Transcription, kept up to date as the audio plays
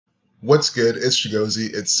What's good? It's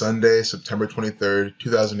Chigozie. It's Sunday, September 23rd,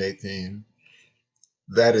 2018.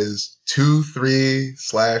 That is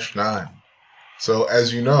 2/3/9. So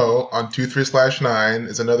as you know, on 2/3/9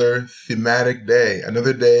 is another thematic day,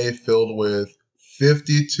 another day filled with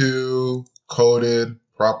 52 coded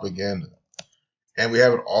propaganda. And we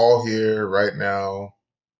have it all here right now.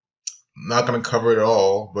 I'm not going to cover it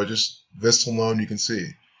all, but just this alone you can see.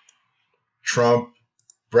 Trump,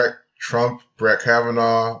 Brett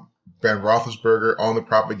Kavanaugh, Ben Roethlisberger on the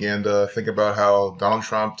propaganda. Think about how Donald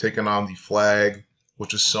Trump taking on the flag,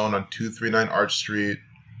 which is sewn on 239 Arch Street,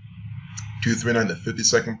 239 the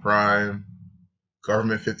 52nd Prime,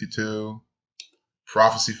 Government 52,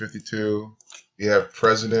 Prophecy 52. We have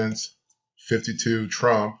President 52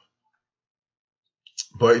 Trump.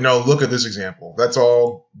 But, look at this example. That's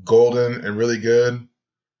all golden and really good.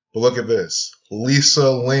 But look at this. Lisa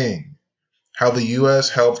Ling. How the U.S.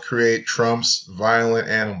 helped create Trump's violent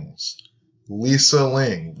animals. Lisa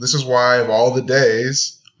Ling. This is why, of all the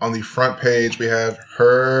days, on the front page, we have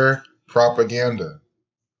her propaganda.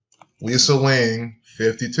 Lisa Ling,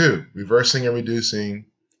 52, reversing and reducing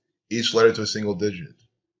each letter to a single digit.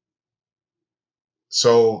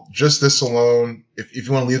 So just this alone, if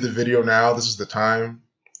you want to leave the video now, this is the time.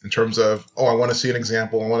 In terms of, I want to see an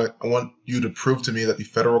example. I want you to prove to me that the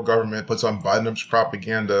federal government puts on Biden's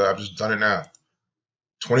propaganda. I've just done it now.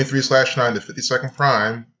 23/9, the 52nd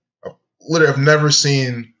Prime. I've never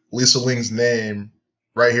seen Lisa Ling's name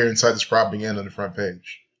right here inside this propaganda on the front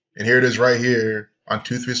page. And here it is right here on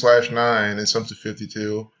 23/9 and some to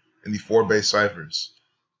 52 in the 4 base ciphers.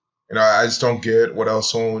 I just don't get what else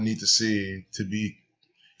someone would need to see to be.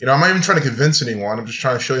 I'm not even trying to convince anyone. I'm just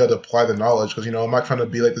trying to show you how to apply the knowledge because, I'm not trying to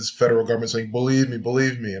be like this federal government saying, believe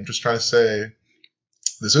me. I'm just trying to say,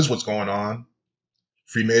 this is what's going on.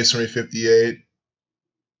 Freemasonry 58,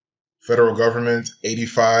 federal government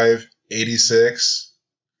 85, 86,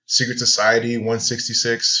 secret society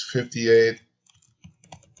 166, 58.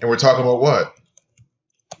 And we're talking about what?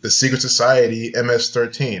 The secret society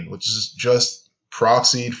MS-13, which is just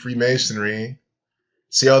proxied Freemasonry.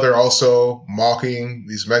 See how they're also mocking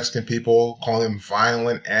these Mexican people, calling them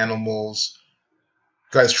violent animals.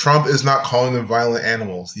 Guys, Trump is not calling them violent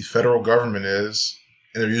animals. The federal government is,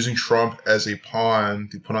 and they're using Trump as a pawn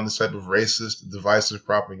to put on this type of racist, divisive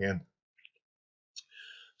propaganda.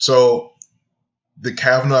 So the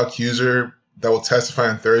Kavanaugh accuser that will testify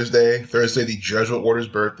on Thursday, the Jesuit order's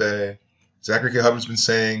birthday, Zachary K. Hubbard's been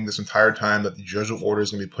saying this entire time that the Jesuit order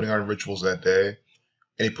is going to be putting on rituals that day.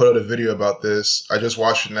 And he put out a video about this. I just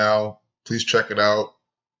watched it now. Please check it out.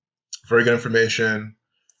 Very good information.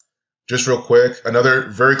 Just real quick, another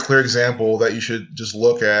very clear example that you should just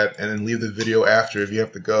look at and then leave the video after if you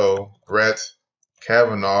have to go. Brett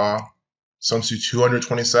Kavanaugh, sums to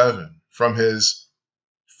 227 from his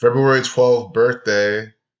February 12th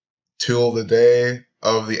birthday till the day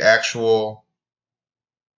of the actual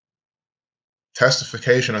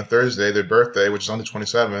testification on Thursday, their birthday, which is on the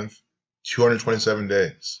 27th. 227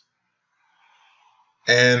 days.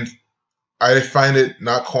 And I find it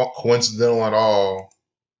not coincidental at all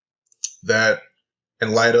that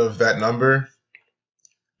in light of that number,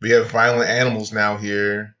 we have violent animals now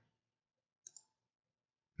here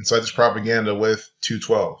inside this propaganda with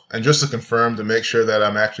 212. And just to confirm, to make sure that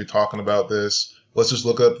I'm actually talking about this, let's just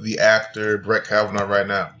look up the actor Brett Kavanaugh right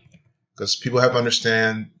now. Because people have to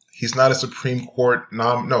understand, he's not a Supreme Court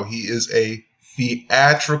no, he is a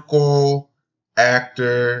theatrical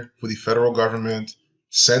actor for the federal government,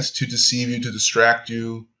 sent to deceive you, to distract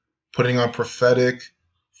you, putting on prophetic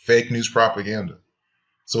fake news propaganda.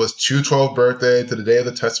 So his 212 birthday to the day of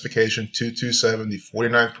the testification, 227, the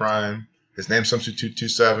 49th Prime. His name sums to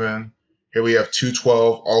 227. Here we have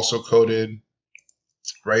 212 also coded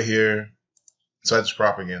right here inside this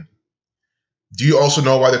propaganda. Do you also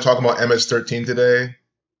know why they're talking about MS-13 today?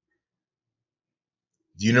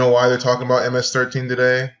 Do you know why they're talking about MS-13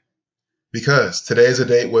 today? Because today is a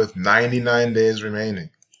date with 99 days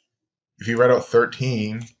remaining. If you write out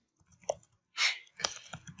 13,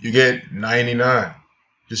 you get 99.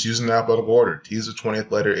 Just using the alphabetical order. T is the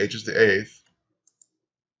 20th letter, H is the 8th.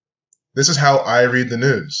 This is how I read the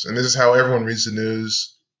news. And this is how everyone reads the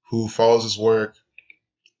news who follows his work,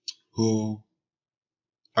 who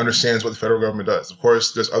understands what the federal government does. Of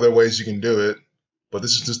course, there's other ways you can do it, but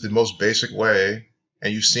this is just the most basic way.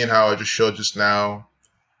 And you've seen how I just showed just now.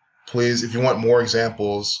 Please, if you want more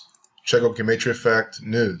examples, check out Gematria Effect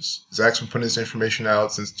News. Zach's been putting this information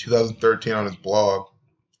out since 2013 on his blog.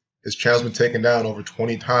 His channel's been taken down over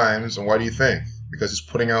 20 times, and why do you think? Because he's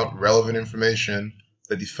putting out relevant information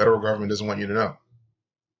that the federal government doesn't want you to know.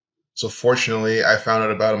 So fortunately, I found out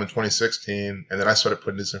about him in 2016, and then I started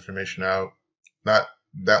putting this information out not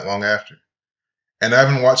that long after. And I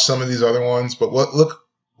haven't watched some of these other ones, but look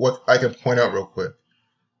what I can point out real quick.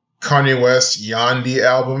 Kanye West's Yandhi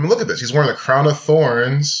album. Look at this. He's wearing the crown of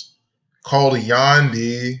thorns called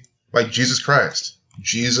Yandhi, like Jesus Christ.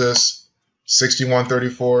 Jesus,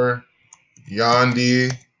 6134.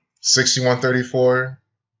 Yandhi, 6134.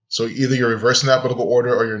 So either you're reversing the alphabetical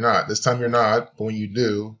order or you're not. This time you're not, but when you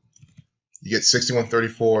do, you get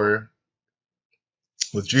 6134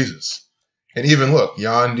 with Jesus. And even look,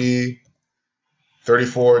 Yandhi,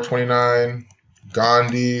 3429.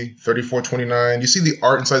 Gandhi, 3429. You see the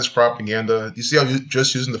art inside this propaganda. You see how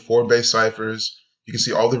just using the 4 base ciphers, you can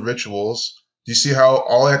see all the rituals. Do you see how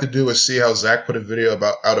all I had to do was see how Zach put a video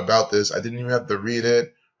out about this? I didn't even have to read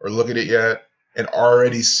it or look at it yet, and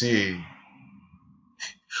already see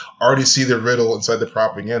the riddle inside the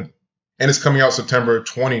propaganda. And it's coming out September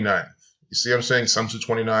 29th. You see what I'm saying? Sun Tzu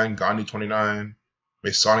 29, Gandhi 29,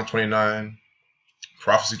 Masonic 29,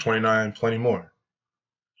 Prophecy 29, plenty more.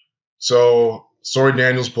 So Story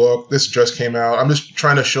Daniel's book, this just came out. I'm just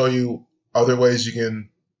trying to show you other ways you can,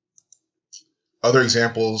 other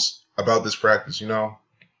examples about this practice, you know.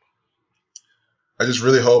 I just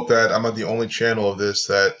really hope that I'm not the only channel of this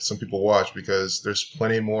that some people watch, because there's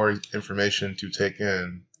plenty more information to take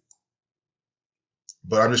in.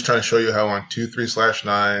 But I'm just trying to show you how on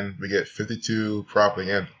 2/3/9 we get 52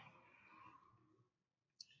 propaganda.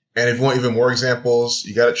 And if you want even more examples,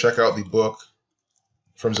 you got to check out the book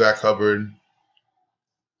from Zach Hubbard.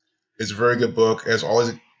 It's a very good book, as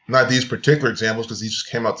always. Not these particular examples, because these just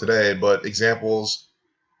came out today, but examples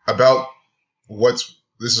about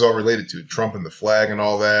this is all related to Trump and the flag and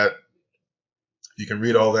all that. You can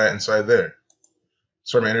read all that inside there.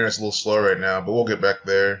 Sorry, my internet's a little slow right now, but we'll get back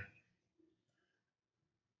there.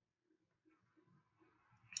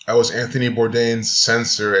 I was Anthony Bourdain's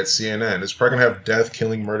censor at CNN. It's probably going to have death,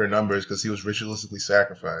 killing, murder numbers because he was ritualistically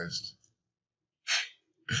sacrificed.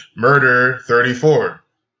 Murder, 34.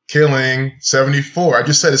 Killing, 74. I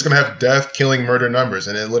just said it's going to have death, killing, murder numbers,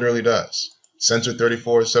 and it literally does. Censor,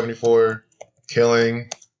 34, 74. Killing,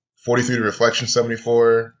 43 to reflection,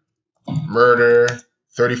 74. Murder,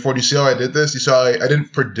 34. Do you see how I did this? You saw I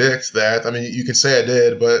didn't predict that. I mean, you can say I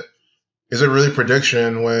did, but is it really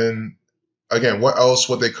prediction when, again, what else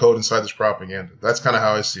would they code inside this propaganda? That's kind of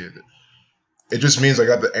how I see it. It just means I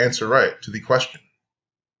got the answer right to the question.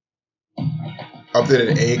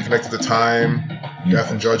 Updated 8, connected to time,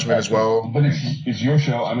 death and judgment as well. But it's your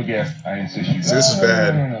show. I'm a guest. I insist you. See, this is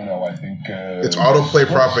bad. No. I think it's autoplay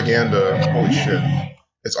propaganda. Holy shit!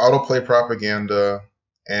 It's autoplay propaganda,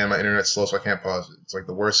 and my internet's slow, so I can't pause it. It's like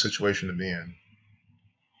the worst situation to be in.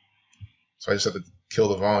 So I just have to kill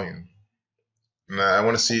the volume. And I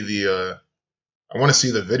want to see the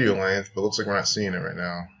video length, but it looks like we're not seeing it right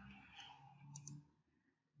now.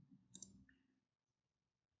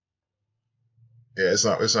 Yeah, it's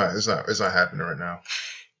not happening right now.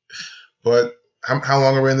 But how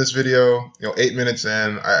long are we in this video? 8 minutes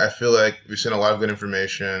in. I feel like we've seen a lot of good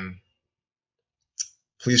information.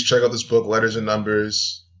 Please check out this book, Letters and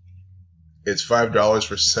Numbers. It's $5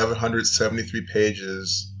 for 773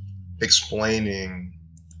 pages explaining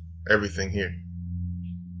everything here.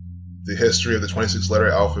 The history of the 26-letter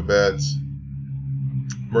alphabet,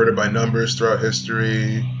 murder by numbers throughout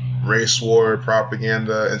history, race war,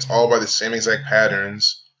 propaganda. It's all by the same exact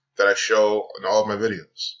patterns that I show in all of my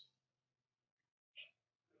videos.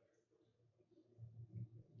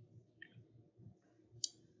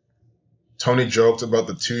 Tony joked about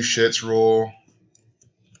the 2 shits rule.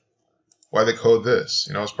 Why they code this?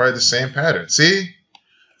 It's probably the same pattern. See?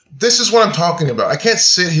 This is what I'm talking about. I can't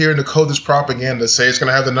sit here and decode this propaganda, say it's going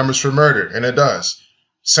to have the numbers for murder, and it does.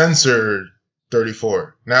 Censored,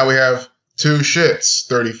 34. Now we have 2 shits,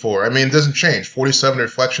 34. I mean, it doesn't change. 47,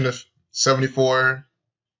 reflection of 74.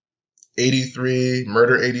 83,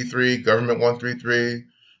 murder 83, government 133.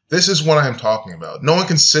 This is what I am talking about. No one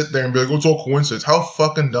can sit there and be like, oh, it's all coincidence. How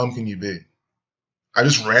fucking dumb can you be? I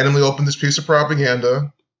just randomly opened this piece of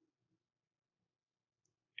propaganda.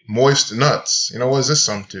 Moist nuts. What does this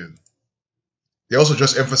sum to? They also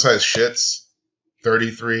just emphasize shits.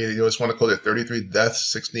 33. They just want to call it 33. Death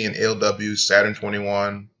 60 and ALW. Saturn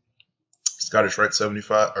 21. Scottish Rite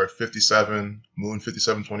 75 or 57. Moon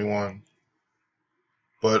 5721.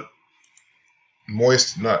 But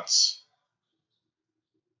moist nuts.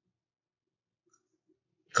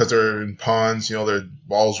 Because they're in ponds, their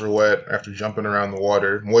balls are wet after jumping around the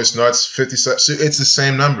water. Moist nuts 57. So it's the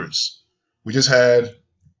same numbers. We just had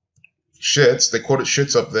shits. They quoted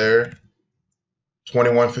shits up there.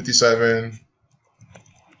 2157.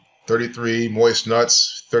 33, moist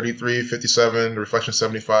nuts, 33, 57, reflection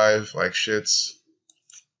 75, like shits.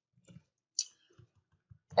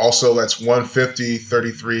 Also, that's 150,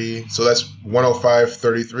 33, so that's 105,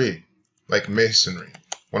 33, like masonry.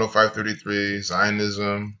 105, 33,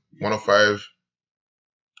 Zionism, 105,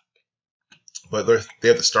 but they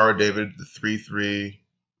have the Star of David, the 3-3,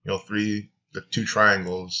 the 2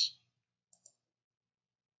 triangles.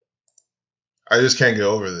 I just can't get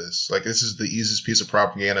over this. Like, this is the easiest piece of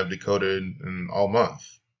propaganda I've decoded in all month.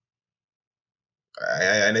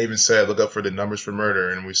 I even said, look up for the numbers for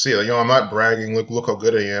murder, and we see, like, I'm not bragging. Look how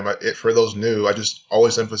good I am. For those new, I just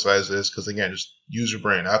always emphasize this because, again, just use your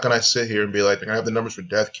brain. How can I sit here and be like, they're gonna have the numbers for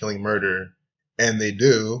death, killing, murder, and they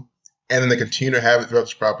do, and then they continue to have it throughout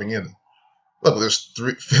this propaganda? Look, there's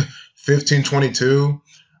 1522.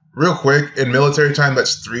 Real quick, in military time,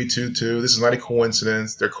 that's 322. This is not a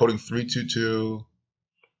coincidence. They're coding 322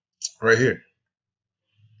 right here.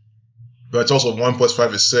 But it's also 1 plus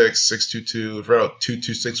 5 is 6, 622. If you write out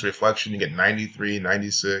 226 reflection, you get 93,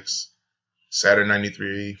 96, Saturn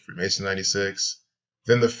 93, Freemason 96.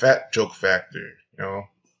 Then the fat joke factor,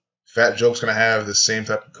 fat joke's going to have the same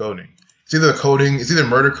type of coding. It's either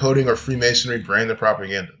murder coding or Freemasonry brand the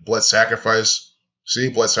propaganda. Blood sacrifice, see,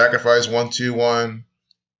 blood sacrifice 121,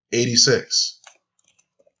 86.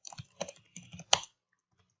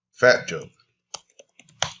 Fat joke.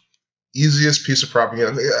 Easiest piece of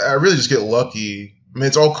propaganda. I really just get lucky. I mean,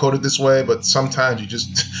 it's all coded this way, but sometimes you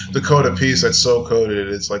just decode a piece that's so coded,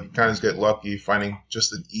 it's like you kind of just get lucky finding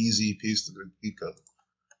just an easy piece to decode.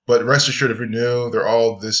 But rest assured, if you're new, they're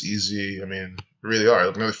all this easy. I mean, they really are.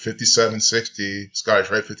 Like another 57, 60,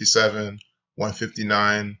 Scottish Rite 57,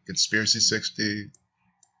 159, Conspiracy 60.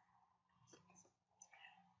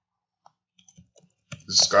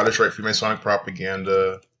 This is Scottish Rite Freemasonic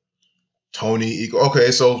propaganda. Tony, okay,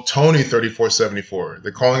 so Tony 3474.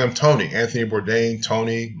 They're calling him Tony. Anthony Bourdain,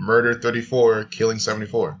 Tony, murder 34, killing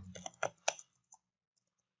 74.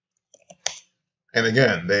 And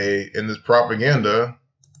again, in this propaganda,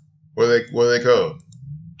 what do they code?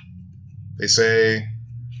 They say,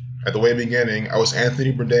 at the way beginning, I was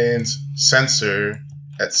Anthony Bourdain's censor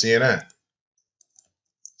at CNN.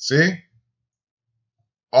 See?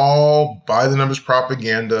 All by the numbers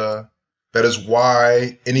propaganda. That is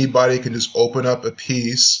why anybody can just open up a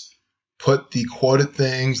piece, put the quoted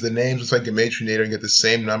things, the names inside Gematrinator, and get the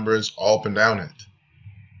same numbers all up and down it.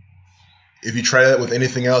 If you try that with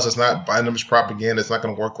anything else, it's not by numbers propaganda. It's not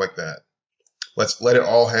going to work like that. Let's let it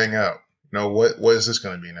all hang out. What is this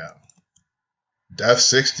going to be now? Death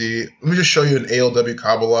 60. Let me just show you an ALW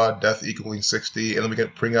Kabbalah, death equaling 60, and then we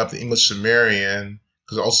can bring up the English Sumerian,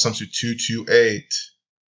 because it also comes to 228.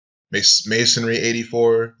 Masonry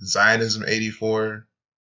 84, Zionism 84,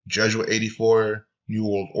 Jesuit 84, New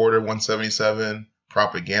World Order 177,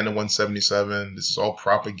 Propaganda 177. This is all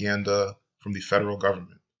propaganda from the federal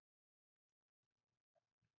government.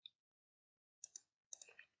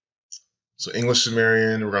 So English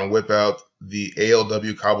Sumerian, we're going to whip out the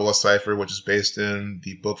ALW Kabbalah cipher, which is based in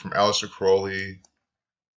the book from Aleister Crowley,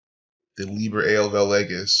 the Liber Ale Vel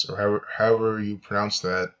Legis, or however you pronounce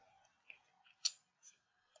that.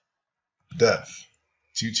 Death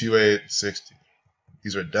 22860.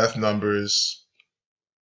 These are death numbers.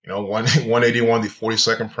 181, the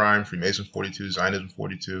 42nd prime, Freemason 42, Zionism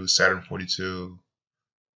 42, Saturn 42.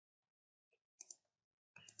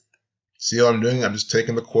 See how I'm doing? I'm just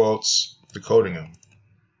taking the quotes, decoding them.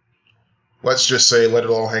 Let's just say let it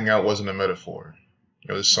all hang out wasn't a metaphor.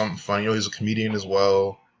 There's something fun. He's a comedian as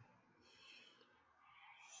well.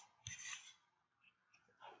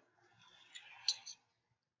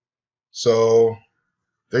 So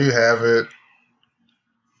there you have it.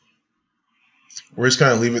 We're just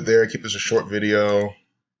going to leave it there, keep this a short video.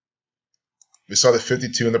 We saw the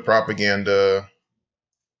 52 in the propaganda.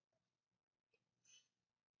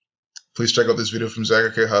 Please check out this video from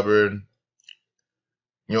Zachary K. Hubbard.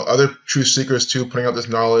 Other truth seekers too, putting out this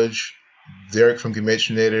knowledge. Derek from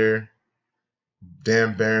Gematrinator,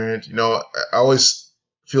 Dan Barrett. I always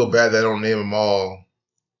feel bad that I don't name them all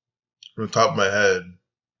from the top of my head.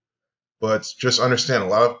 But just understand,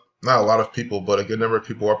 not a lot of people, but a good number of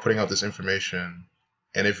people are putting out this information.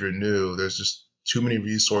 And if you're new, there's just too many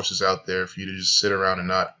resources out there for you to just sit around and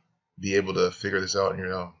not be able to figure this out on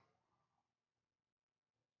your own.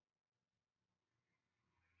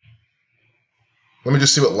 Let me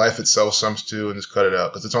just see what life itself sums to and just cut it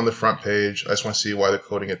out, because it's on the front page. I just want to see why they're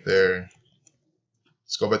coding it there.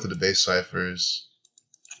 Let's go back to the base ciphers.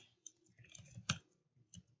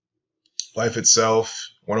 Life itself,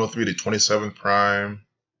 103 to 27th prime.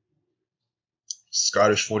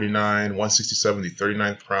 Scottish 49, 167, the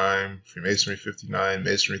 39th prime, Freemasonry 59,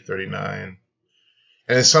 Masonry 39.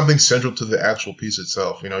 And it's something central to the actual piece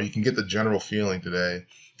itself. You know, you can get the general feeling today.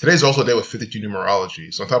 Today's also a day with 52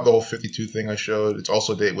 numerology. So on top of the whole 52 thing I showed, it's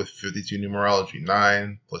also a date with 52 numerology.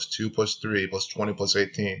 9 plus 2 plus 3 plus 20 plus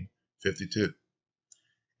 18, 52.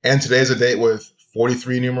 And today's a date with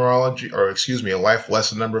 43 numerology, or excuse me, a life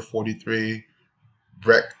lesson number 43.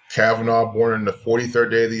 Brett Kavanaugh, born in the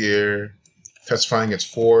 43rd day of the year, testifying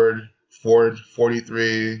against Ford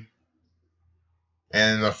 43.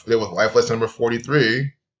 And with life lesson number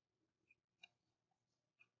 43.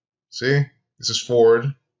 See, this is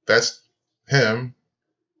Ford. That's him.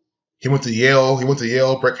 He went to Yale.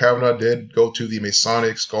 Brett Kavanaugh did go to the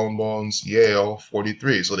Masonic Skull and Bones Yale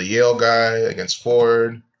 43. So the Yale guy against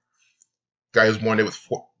Ford. Guy who's born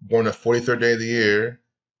the 43rd day of the year.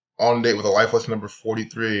 On date with a life lesson number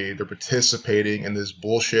 43. They're participating in this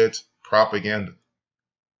bullshit propaganda.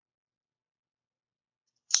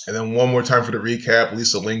 And then one more time for the recap,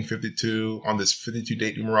 Lisa Ling 52 on this 52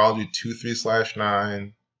 date numerology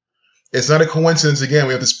 23/9. It's not a coincidence. Again,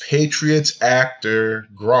 we have this Patriots actor,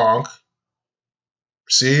 Gronk.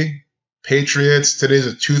 See? Patriots. Today's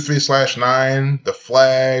a 23/9. The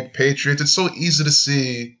flag. Patriots. It's so easy to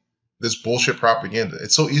see this bullshit propaganda.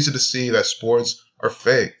 It's so easy to see that sports are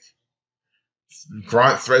fake.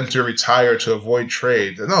 Gronk threatened to retire to avoid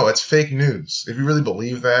trade. No, it's fake news. If you really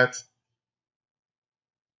believe that.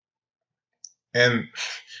 And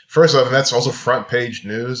first off, that's also front page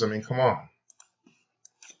news. I mean, come on.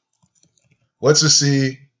 Let's just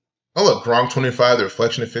see. Oh, look, Gronk 25, the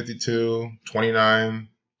reflection of 52, 29,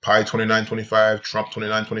 Pi 2925, Trump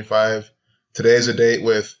 2925. Today is a date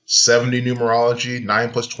with 70 numerology,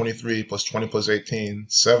 9 plus 23 plus 20 plus 18,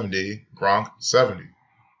 70, Gronk 70.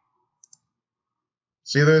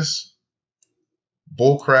 See this?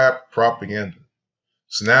 Bullcrap propaganda.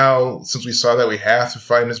 So now, since we saw that, we have to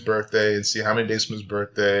find his birthday and see how many days from his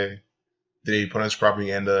birthday did he put on his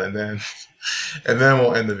propaganda, and then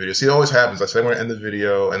we'll end the video. See, it always happens. I say I'm going to end the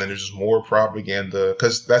video, and then there's just more propaganda,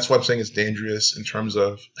 because that's why I'm saying it's dangerous in terms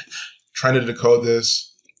of trying to decode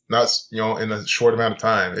this, not in a short amount of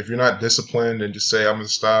time. If you're not disciplined and just say, I'm going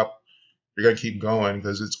to stop, you're going to keep going,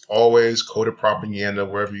 because it's always coded propaganda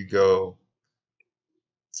wherever you go.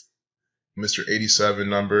 Mr. 87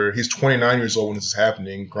 number. He's 29 years old when this is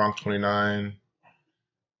happening. Gronk 29.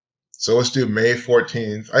 So let's do May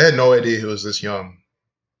 14th. I had no idea he was this young.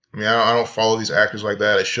 I mean, I don't follow these actors like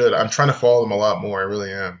that. I should. I'm trying to follow them a lot more. I really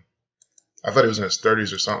am. I thought he was in his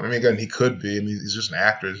 30s or something. I mean, again, he could be. I mean, he's just an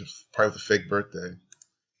actor. He's probably with a fake birthday.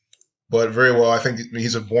 But very well, I think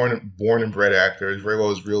he's a born and bred actor. He's very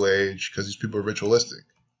well his real age, because these people are ritualistic.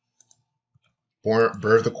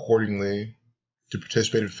 Birthed accordingly to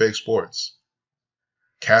participate in fake sports.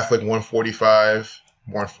 Catholic 145,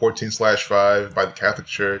 born 14/5 by the Catholic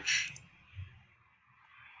Church.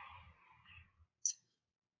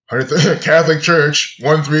 Catholic Church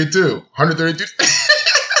 132, 132.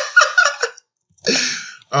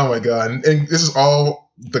 Oh my God! And this is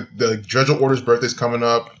all the Judicial Order's birthday's coming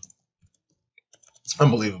up. It's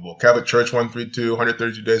unbelievable. Catholic Church 132,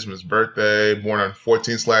 132 days from his birthday. Born on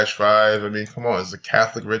 14/5. I mean, come on! It's a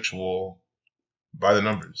Catholic ritual. By the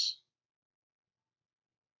numbers.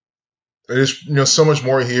 There's so much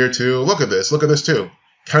more here too. Look at this too.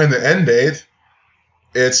 Counting the end date,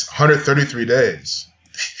 it's 133 days.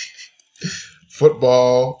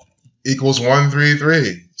 Football equals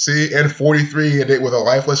 133. See, and 43, a date with a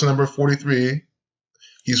life lesson number 43.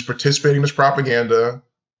 He's participating in this propaganda.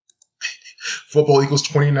 Football equals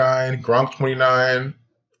 29. Gronk 29.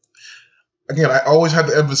 Again, I always have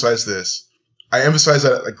to emphasize this. I emphasize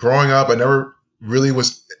that like, growing up, I never really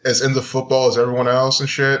was as into football as everyone else and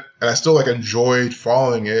shit, and I still enjoyed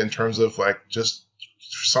following it in terms of just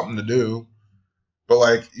something to do.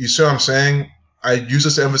 But you see what I'm saying? I use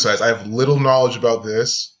this to emphasize I have little knowledge about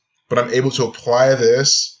this, but I'm able to apply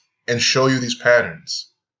this and show you these patterns.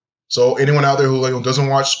 So anyone out there who doesn't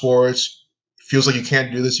watch sports, feels like you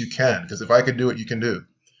can't do this, you can, because if I could do it, you can do.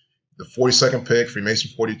 The 42nd pick, Freemason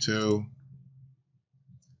 42.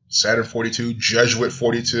 Saturn 42, Jesuit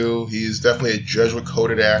 42. He is definitely a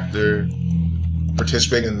Jesuit-coded actor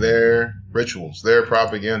participating in their rituals, their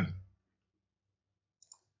propaganda.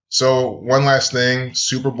 So one last thing,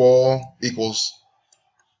 Super Bowl equals,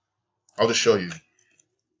 I'll just show you.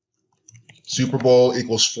 Super Bowl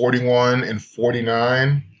equals 41 and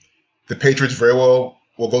 49. The Patriots very well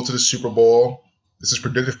will go to the Super Bowl. This is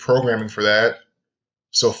predictive programming for that.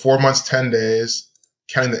 So 4 months, 10 days.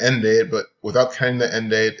 Counting the end date, but without counting the end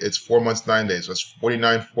date, it's 4 months, 9 days. So it's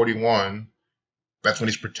 49, 41. That's when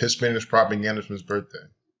he's participating in his propaganda from his birthday.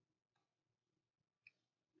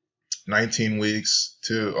 19 weeks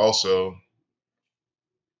to also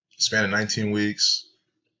span of 19 weeks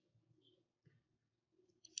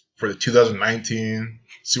for the 2019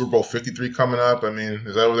 Super Bowl 53 coming up. I mean,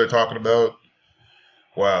 is that what they're talking about?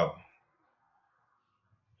 Wow.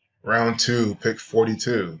 Round 2, pick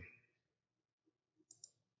 42.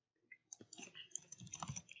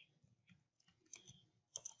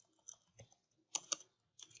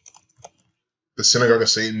 The synagogue of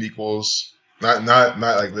Satan equals not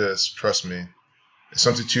like this. Trust me. It's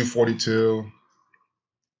something 242.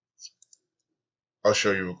 I'll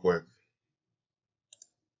show you real quick.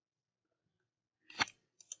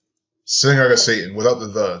 Synagogue of Satan without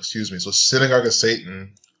the. Excuse me. So synagogue of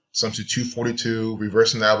Satan. Something 242.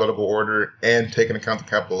 Reversing the alphabetical order and taking account the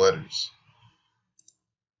capital letters.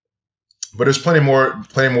 But there's plenty more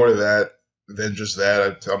to that than just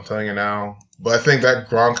that. I'm telling you now. But I think that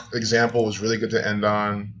Gronk example was really good to end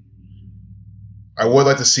on. I would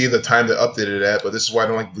like to see the time they updated it at, but this is why I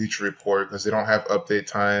don't like Bleacher Report, because they don't have update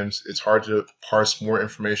times. It's hard to parse more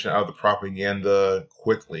information out of the propaganda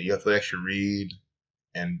quickly. You have to actually read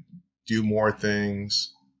and do more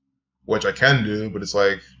things, which I can do, but it's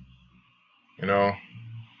like, you know,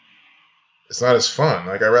 it's not as fun.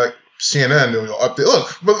 Like, I read CNN, they'll update.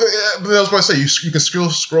 Look, but I was about to say, you can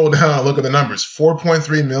scroll down and look at the numbers.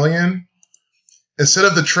 4.3 million. Instead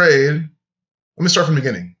of the trade, let me start from the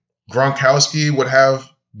beginning. Gronkowski would have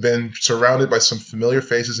been surrounded by some familiar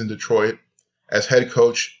faces in Detroit, as head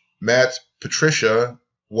coach Matt Patricia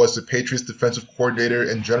was the Patriots defensive coordinator,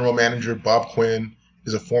 and general manager Bob Quinn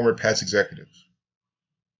is a former Pats executive.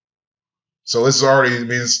 So this is already, I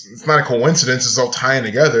mean, it's not a coincidence. It's all tying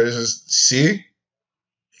together. It's just, see?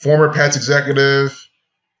 Former Pats executive,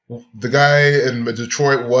 the guy in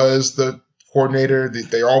Detroit was the coordinator.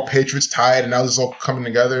 They're all Patriots tied, and now this is all coming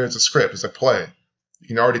together. It's a script. It's a play. You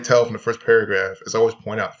can already tell from the first paragraph, as I always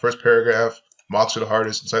point out, the first paragraph, mocks are the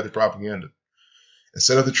hardest inside the propaganda.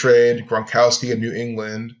 Instead of the trade, Gronkowski and New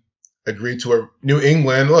England agreed to a New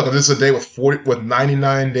England. Look, this is a day with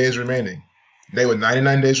 99 days remaining. Day with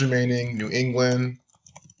 99 days remaining. New England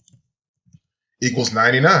equals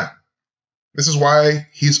 99. This is why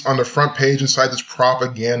he's on the front page inside this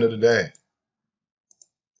propaganda today.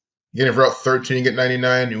 Getting route 13, you get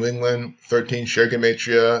 99. New England, 13, share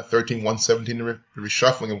Gematria, 13, 117, the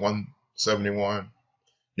reshuffling of 171.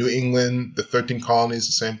 New England, the 13 colonies,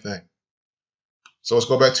 the same thing. So let's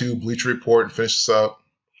go back to Bleacher Report and finish this up.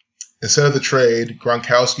 Instead of the trade,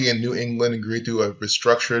 Gronkowski and New England agreed to a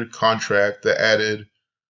restructured contract that added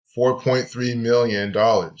 $4.3 million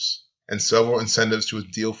and several incentives to his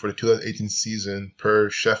deal for the 2018 season per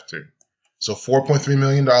Schefter. So $4.3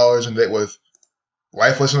 million in date with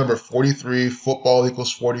life lesson number 43, football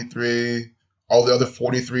equals 43, all the other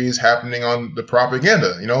 43s happening on the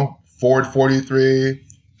propaganda. You know, Ford 43,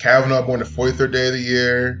 Kavanaugh born the 43rd day of the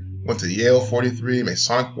year, went to Yale 43,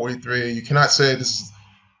 Masonic 43. You cannot say this is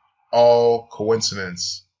all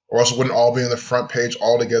coincidence, or else it wouldn't all be on the front page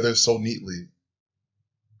all together so neatly.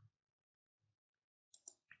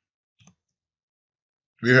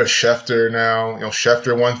 We have Schefter now. You know,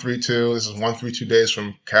 Schefter 132. This is 132 days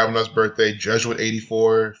from Kavanaugh's birthday. Jesuit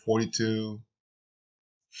 84, 42.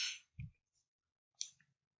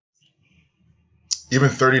 Even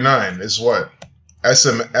 39 is what?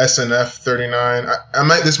 SNF 39.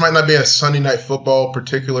 This might not be a Sunday night football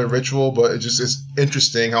particular ritual, but it's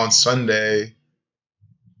interesting how on Sunday,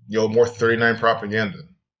 more 39 propaganda.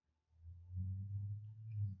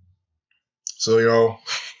 So,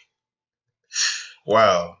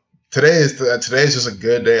 wow. Today is just a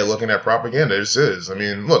good day of looking at propaganda. It just is. I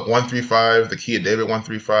mean, look, 135, the key of David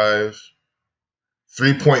 135,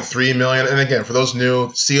 3.3 million. And again, for those new,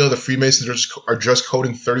 CEO, the Freemasons are just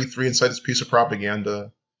coding 33 inside this piece of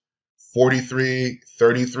propaganda. 43,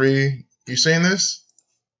 33. You seeing this?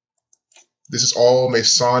 This is all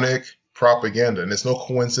Masonic propaganda. And it's no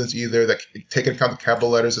coincidence either that taking account the capital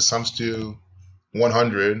letters, it sums to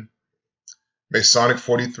 100. Masonic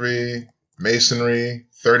 43. Masonry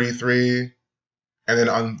 33, and then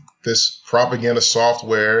on this propaganda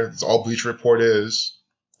software, that's all Bleacher Report is,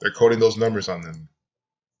 they're coding those numbers on them.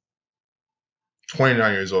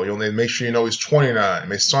 29 years old. You'll make sure you know he's 29.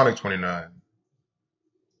 Masonic 29.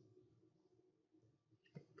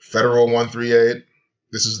 Federal 138.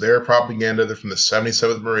 This is their propaganda. They're from the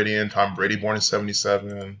 77th Meridian. Tom Brady born in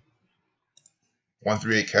 77.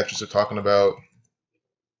 138 catches they're talking about.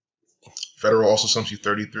 Federal also sums you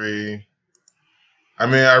 33. I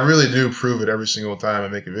mean, I really do prove it every single time I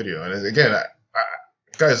make a video. And again,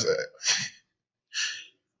 guys,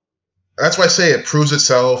 That's why I say it proves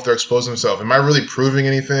itself. They're exposing themselves. Am I really proving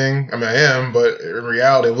anything? I mean, I am, but in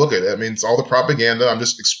reality, look at it. I mean, it's all the propaganda. I'm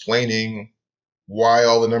just explaining why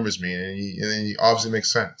all the numbers mean, and it obviously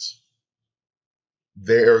makes sense.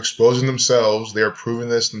 They are exposing themselves. They are proving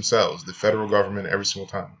this themselves, the federal government, every single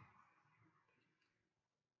time.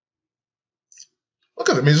 Look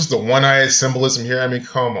at it. I mean, just the one-eye symbolism here. I mean,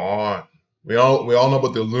 come on. We all know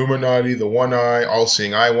about the Illuminati, the one eye,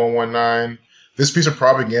 all-seeing eye 119. This piece of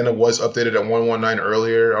propaganda was updated at 119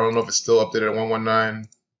 earlier. I don't know if it's still updated at 119.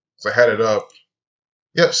 So I had it up.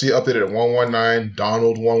 Yep, see, updated at 119,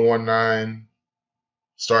 Donald 119,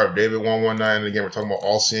 Star of David 119. And again, we're talking about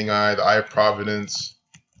all-seeing eye, the eye of providence.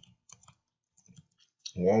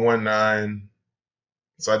 119.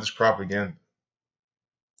 Inside this propaganda.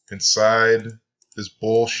 Inside this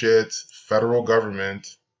bullshit federal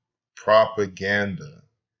government propaganda.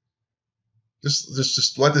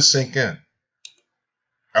 Just let this sink in.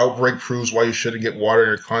 Outbreak proves why you shouldn't get water in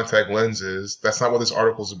your contact lenses. That's not what this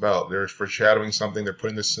article is about. They're foreshadowing something. They're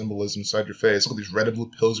putting this symbolism inside your face. Look at these red and blue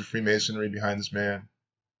pills of Freemasonry behind this man.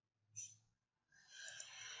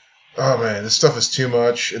 Oh man, this stuff is too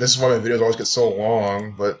much. And this is why my videos always get so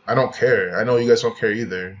long, but I don't care. I know you guys don't care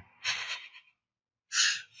either.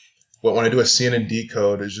 But when I do a CNN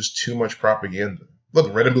decode, there's just too much propaganda.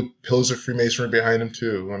 Look, red and blue pills of Freemasonry behind him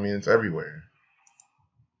too. I mean, it's everywhere.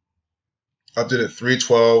 Updated at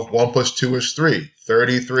 312, 1 plus 2 is 3.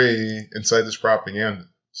 33 inside this propaganda.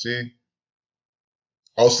 See?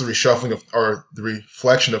 Also the reshuffling of, or the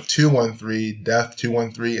reflection of 213, death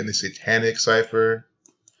 213 in the satanic cipher,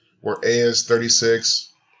 where A is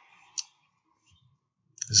 36,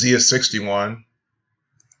 Z is 61,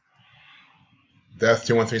 death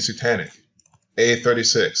 213 satanic. A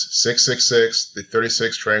 36, 666, the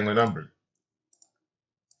 36 triangular number.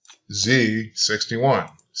 Z 61.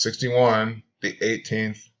 61, the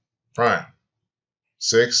 18th prime.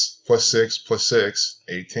 6 plus 6 plus 6,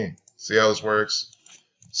 18. See how this works?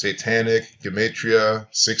 Satanic, gematria,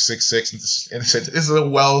 666. This is a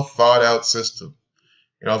well thought out system.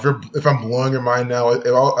 You know, if I'm blowing your mind now, I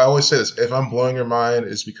always say this. If I'm blowing your mind,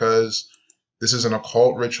 it's because this is an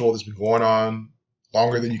occult ritual that's been going on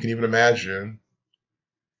longer than you can even imagine,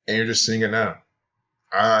 and you're just seeing it now.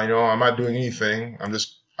 You know, I'm not doing anything.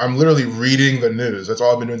 I'm literally reading the news. That's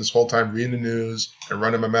all I've been doing this whole time, reading the news and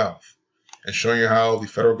running my mouth and showing you how the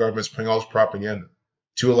federal government is putting all this propaganda.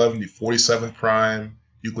 211, the 47th prime,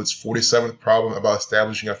 Euclid's 47th problem about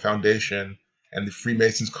establishing a foundation, and the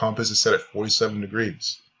Freemasons' compass is set at 47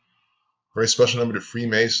 degrees. Very special number to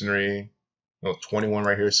Freemasonry. 21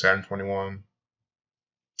 right here, Saturn 21.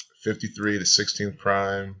 53, the 16th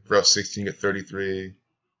prime, route 16 at 33.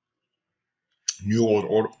 New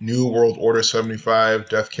World Order 75,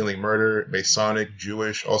 Death, Killing, Murder, Masonic,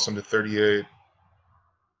 Jewish, also into 38.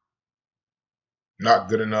 Not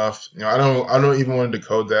good enough. You know, I don't even want to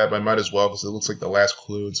decode that, but I might as well because it looks like the last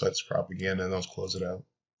clue inside this propaganda, and let's close it out.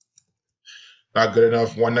 Not good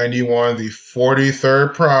enough. 191, the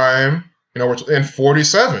 43rd prime. You know, we're in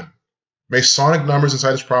 47. Masonic numbers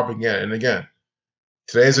inside this propaganda. And again,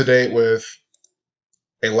 today's a date with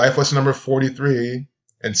a life lesson number 43.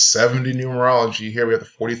 And 70 numerology. Here we have the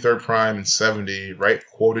 43rd prime and 70, right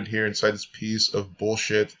quoted here inside this piece of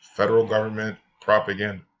bullshit federal government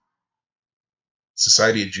propaganda.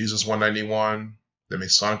 Society of Jesus 191, the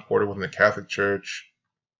Masonic order within the Catholic Church.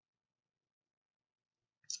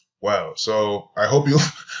 Wow. So I hope you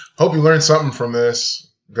learned something from this,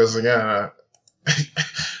 because again,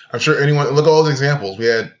 I'm sure anyone, look at all the examples. We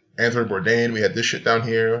had Anthony Bourdain, we had this shit down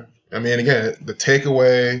here. I mean, again, the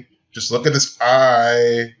takeaway. Just look at this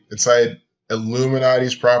eye inside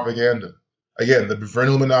Illuminati's propaganda. Again, the Bourdain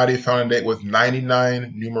Illuminati found a date with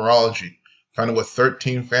 99 numerology, founded with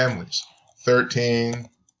 13 families. 13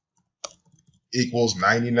 equals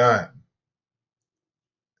 99.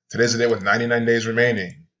 Today's the day with 99 days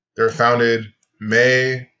remaining. They were founded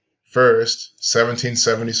May 1st,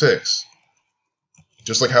 1776.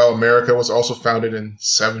 Just like how America was also founded in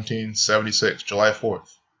 1776, July 4th.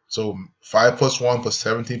 So 5 plus 1 plus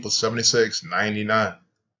 17 plus 76, 99.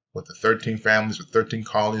 With the 13 families, with 13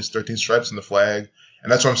 colonies, 13 stripes in the flag.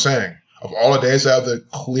 And that's what I'm saying. Of all the days that have the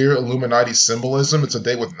clear Illuminati symbolism, it's a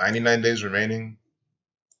date with 99 days remaining.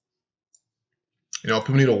 You know,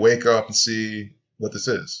 people need to wake up and see what this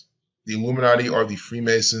is. The Illuminati are the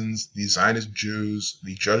Freemasons, the Zionist Jews,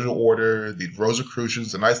 the Jesuit Order, the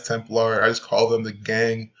Rosicrucians, the Knights Templar. I just call them the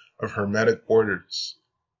Gang of Hermetic Orders.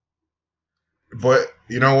 But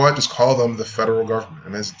you know what? Just call them the federal government. I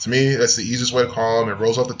mean, to me, that's the easiest way to call them. It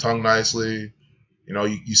rolls off the tongue nicely. You know,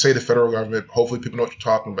 you say the federal government. Hopefully people know what you're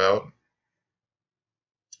talking about.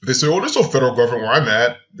 They say, oh, there's no federal government where I'm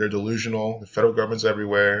at. They're delusional. The federal government's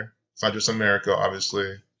everywhere. It's not just America,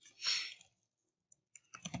 obviously.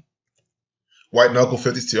 White Knuckle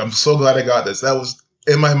 52. I'm so glad I got this. That was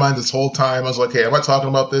in my mind this whole time. I was like, hey, am I talking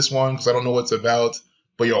about this one? Because I don't know what it's about.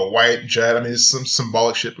 But yo, White Jet. I mean, there's some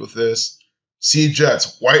symbolic shit with this. Sea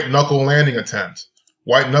Jets. White Knuckle landing attempt.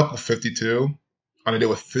 White Knuckle 52. On a day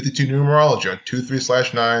with 52 numerology on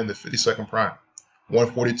 2-3/9, the 52nd prime.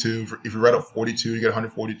 142. If you read up 42, you get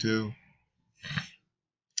 142.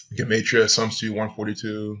 Gematria sums to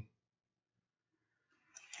 142.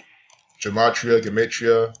 Gematria,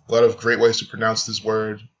 Gematria. A lot of great ways to pronounce this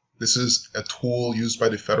word. This is a tool used by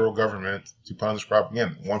the federal government to punish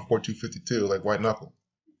propaganda. 14252, like White Knuckle.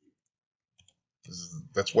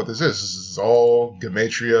 That's what this is. This is all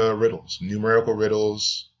Gematria riddles, numerical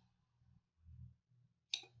riddles.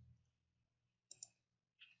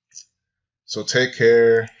 So take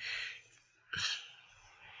care.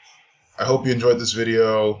 I hope you enjoyed this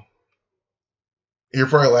video. You're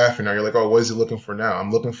probably laughing now. You're like, oh, what is he looking for now?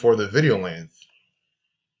 I'm looking for the video length.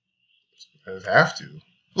 I have to.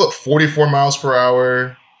 Look, 44 miles per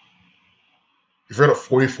hour. If you're at a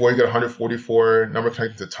 44, you get 144. Number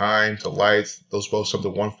connected to time, to light. Those both sum to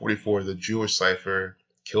 144. The Jewish cipher.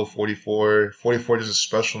 Kill 44. 44 is a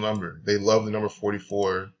special number. They love the number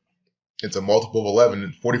 44. It's a multiple of 11.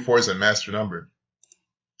 And 44 is a master number.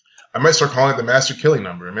 I might start calling it the master killing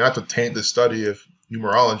number. I mean, not to taint the study of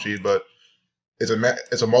numerology, but it's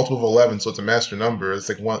a multiple of 11, so it's a master number. It's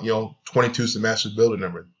like 22 is the master builder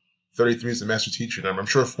number. 33 is the master teacher number. I'm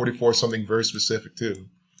sure 44 is something very specific too.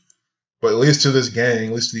 But at least to this gang,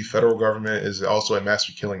 at least to the federal government, is also a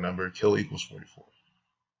master killing number. Kill equals 44.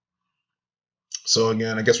 So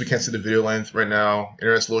again, I guess we can't see the video length right now.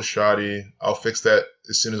 Internet's a little shoddy. I'll fix that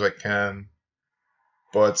as soon as I can.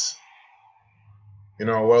 But, what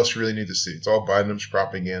else you really need to see? It's all Biden's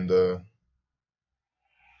propaganda.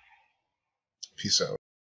 Peace out.